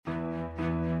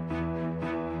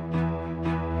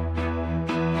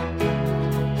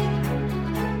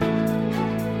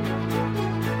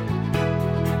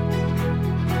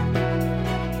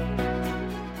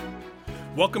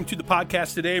Welcome to the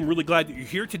podcast today. I'm really glad that you're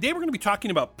here. Today we're going to be talking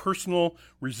about personal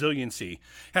resiliency.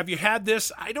 Have you had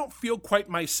this? I don't feel quite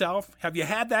myself. Have you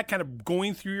had that kind of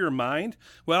going through your mind?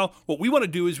 Well, what we want to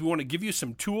do is we want to give you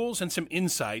some tools and some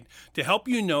insight to help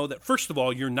you know that, first of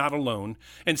all, you're not alone.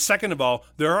 And second of all,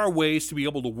 there are ways to be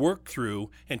able to work through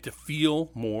and to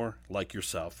feel more like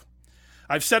yourself.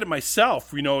 I've said it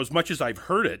myself, as much as I've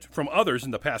heard it from others in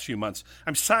the past few months.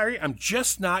 I'm sorry, I'm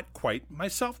just not quite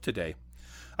myself today.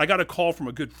 I got a call from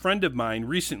a good friend of mine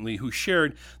recently who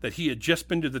shared that he had just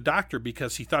been to the doctor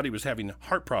because he thought he was having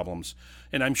heart problems.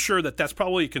 And I'm sure that that's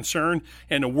probably a concern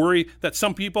and a worry that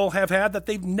some people have had that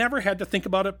they've never had to think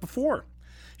about it before.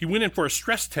 He went in for a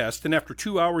stress test, and after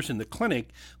 2 hours in the clinic,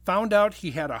 found out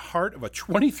he had a heart of a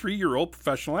 23-year-old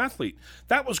professional athlete.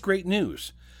 That was great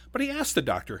news. But he asked the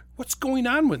doctor, "What's going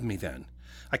on with me then?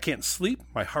 I can't sleep,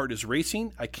 my heart is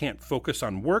racing, I can't focus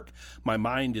on work, my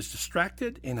mind is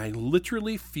distracted, and I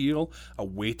literally feel a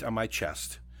weight on my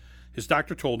chest." His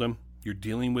doctor told him, "You're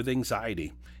dealing with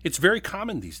anxiety. It's very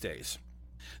common these days."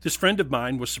 This friend of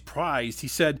mine was surprised. He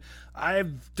said,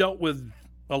 "I've dealt with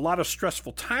a lot of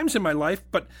stressful times in my life,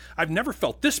 but I've never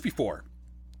felt this before."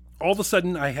 All of a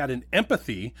sudden, I had an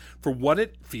empathy for what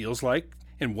it feels like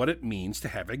and what it means to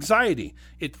have anxiety.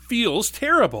 It feels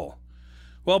terrible.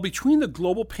 Well, between the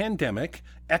global pandemic,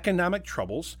 economic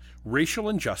troubles, racial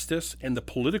injustice, and the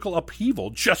political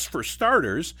upheaval, just for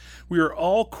starters, we are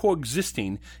all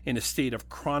coexisting in a state of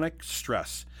chronic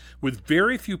stress, with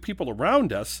very few people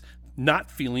around us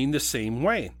not feeling the same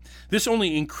way. This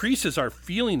only increases our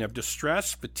feeling of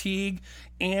distress, fatigue,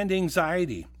 and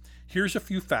anxiety. Here's a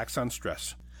few facts on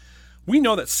stress. We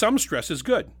know that some stress is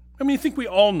good. I think we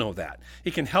all know that.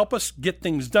 It can help us get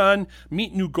things done,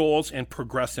 meet new goals, and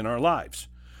progress in our lives.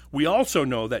 We also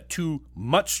know that too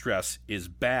much stress is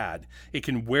bad. It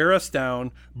can wear us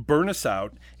down, burn us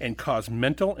out, and cause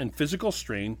mental and physical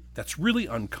strain that's really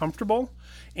uncomfortable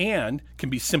and can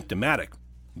be symptomatic.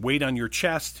 Weight on your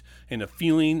chest and a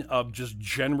feeling of just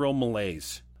general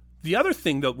malaise. The other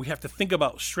thing that we have to think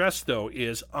about stress, though,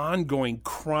 is ongoing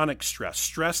chronic stress,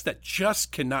 stress that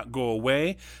just cannot go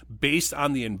away based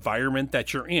on the environment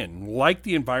that you're in, like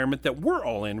the environment that we're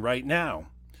all in right now.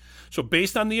 So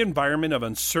based on the environment of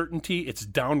uncertainty, it's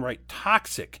downright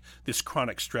toxic, this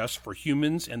chronic stress for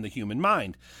humans and the human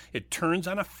mind. It turns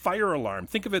on a fire alarm.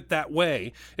 Think of it that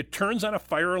way. It turns on a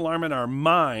fire alarm in our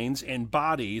minds and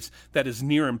bodies that is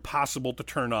near impossible to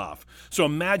turn off. So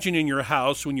imagine in your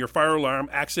house when your fire alarm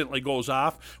accidentally goes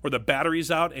off or the battery's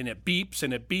out and it beeps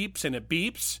and it beeps and it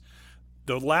beeps.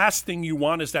 The last thing you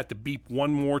want is that to beep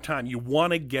one more time. You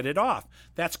want to get it off.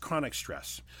 That's chronic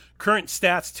stress. Current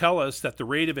stats tell us that the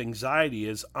rate of anxiety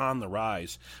is on the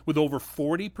rise, with over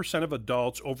 40% of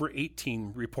adults over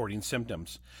 18 reporting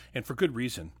symptoms. And for good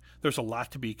reason. There's a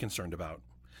lot to be concerned about.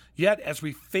 Yet, as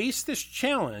we face this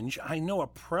challenge, I know a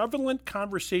prevalent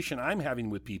conversation I'm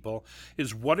having with people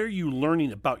is, what are you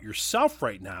learning about yourself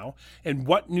right now, and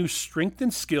what new strength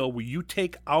and skill will you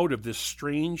take out of this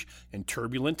strange and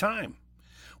turbulent time?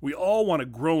 We all want to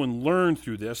grow and learn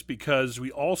through this because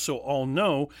we also all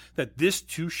know that this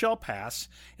too shall pass,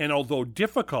 and although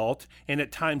difficult and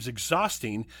at times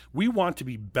exhausting, we want to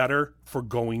be better for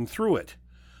going through it.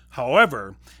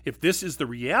 However, if this is the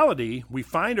reality we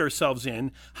find ourselves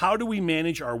in, how do we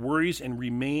manage our worries and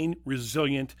remain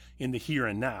resilient in the here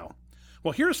and now?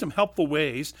 Well, here are some helpful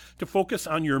ways to focus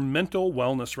on your mental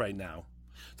wellness right now.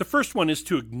 The first one is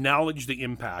to acknowledge the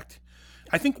impact.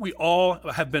 I think we all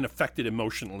have been affected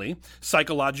emotionally,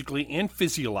 psychologically, and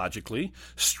physiologically.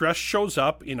 Stress shows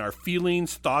up in our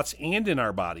feelings, thoughts, and in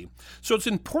our body. So it's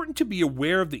important to be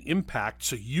aware of the impact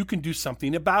so you can do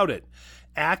something about it.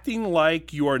 Acting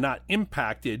like you are not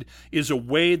impacted is a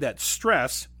way that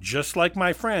stress, just like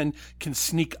my friend, can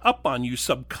sneak up on you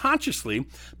subconsciously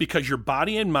because your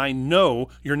body and mind know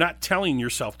you're not telling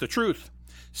yourself the truth.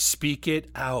 Speak it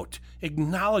out.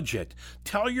 Acknowledge it.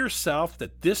 Tell yourself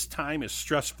that this time is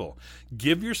stressful.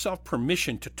 Give yourself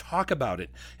permission to talk about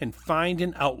it and find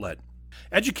an outlet.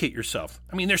 Educate yourself.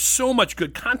 There's so much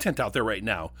good content out there right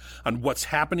now on what's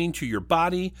happening to your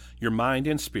body, your mind,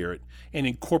 and spirit, and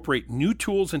incorporate new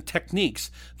tools and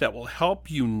techniques that will help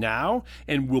you now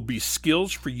and will be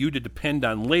skills for you to depend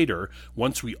on later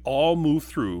once we all move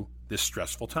through this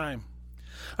stressful time.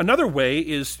 Another way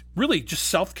is really just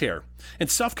self-care. And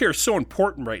self-care is so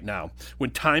important right now. When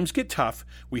times get tough,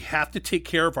 we have to take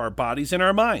care of our bodies and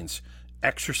our minds.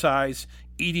 Exercise,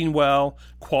 eating well,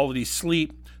 quality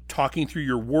sleep, talking through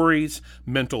your worries,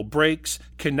 mental breaks,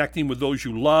 connecting with those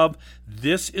you love.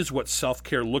 This is what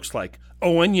self-care looks like.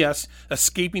 Oh, and yes,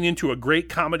 escaping into a great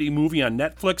comedy movie on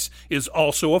Netflix is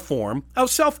also a form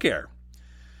of self-care.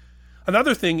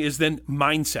 Another thing is then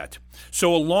mindset.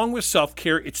 So along with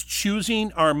self-care, it's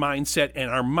choosing our mindset, and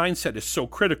our mindset is so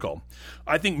critical.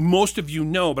 I think most of you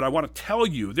know, but I want to tell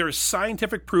you, there is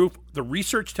scientific proof, the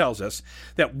research tells us,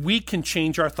 that we can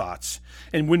change our thoughts.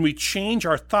 And when we change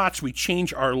our thoughts, we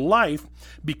change our life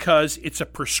because it's a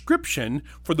prescription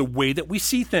for the way that we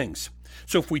see things.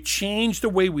 So if we change the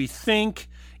way we think,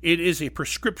 it is a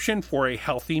prescription for a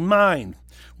healthy mind.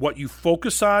 What you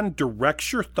focus on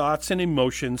directs your thoughts and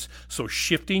emotions, so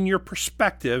shifting your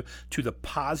perspective to the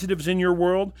positives in your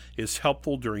world is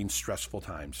helpful during stressful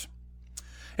times.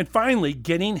 And finally,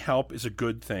 getting help is a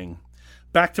good thing.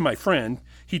 Back to my friend,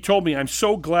 he told me, "I'm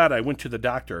so glad I went to the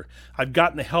doctor. I've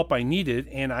gotten the help I needed,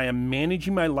 and I am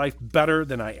managing my life better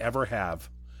than I ever have."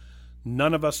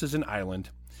 None of us is an island.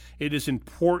 It is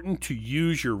important to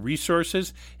use your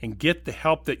resources and get the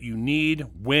help that you need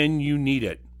when you need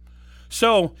it.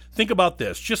 So think about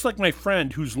this, just like my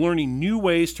friend who's learning new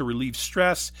ways to relieve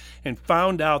stress and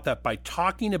found out that by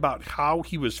talking about how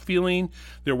he was feeling,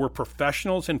 there were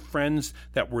professionals and friends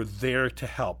that were there to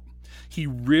help. He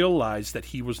realized that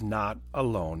he was not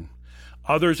alone.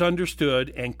 Others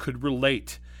understood and could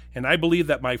relate. And I believe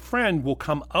that my friend will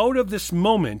come out of this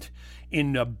moment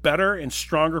in a better and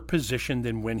stronger position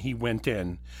than when he went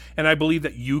in. And I believe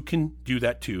that you can do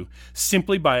that too,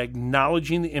 simply by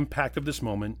acknowledging the impact of this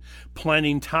moment,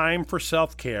 planning time for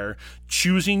self-care,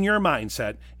 choosing your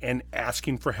mindset, and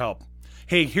asking for help.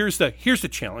 Hey, here's the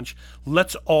challenge.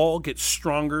 Let's all get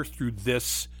stronger through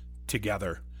this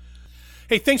together.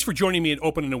 Hey, thanks for joining me at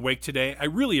Open and Awake today. I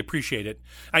really appreciate it.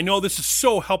 I know this is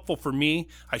so helpful for me.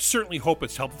 I certainly hope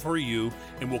it's helpful for you,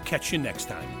 and we'll catch you next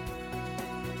time.